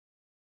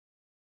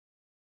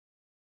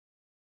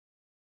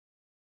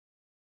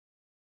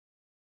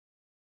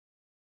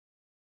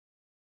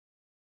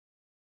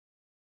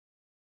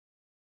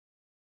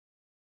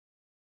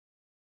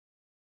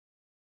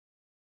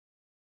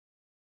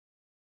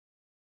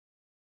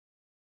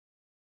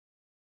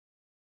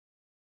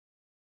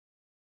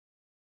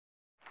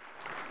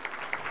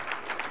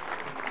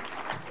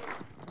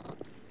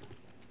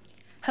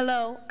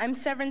Hello, I'm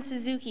Severn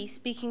Suzuki,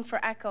 speaking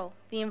for ECHO,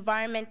 the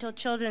Environmental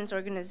Children's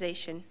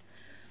Organization.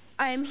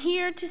 I am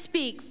here to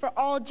speak for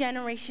all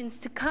generations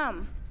to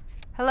come.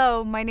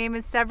 Hello, my name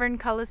is Severn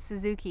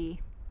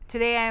Suzuki.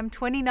 Today I am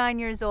 29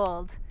 years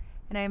old,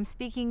 and I am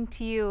speaking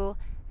to you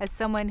as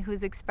someone who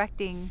is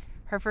expecting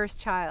her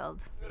first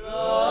child.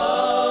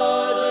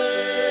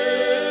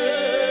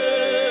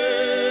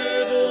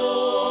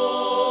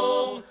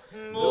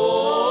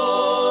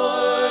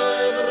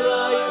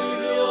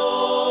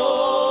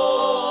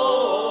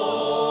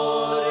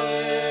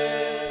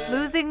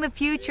 Losing the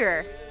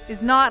future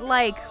is not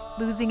like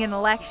losing an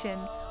election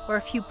or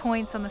a few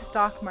points on the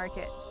stock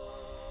market.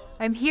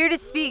 I'm here to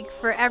speak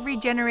for every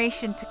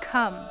generation to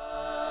come.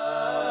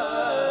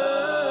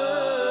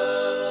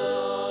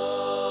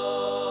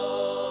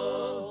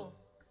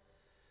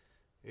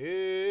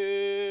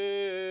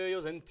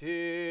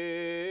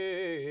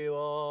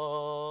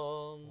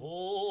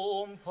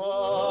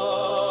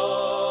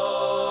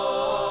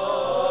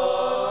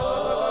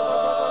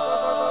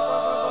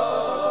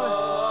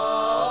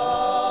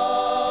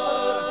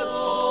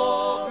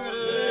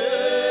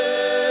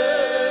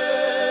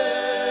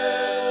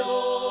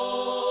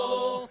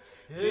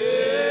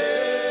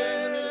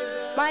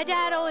 My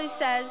dad always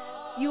says,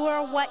 you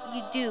are what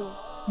you do,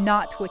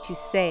 Not what you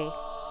say.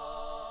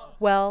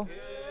 Well,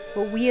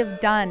 what we have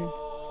done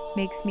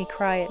makes me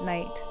cry at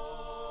night.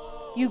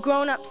 You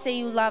grown-ups say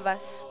you love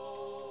us,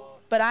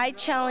 but I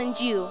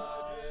challenge you.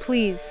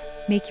 Please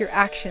make your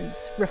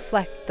actions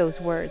reflect those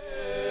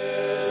words.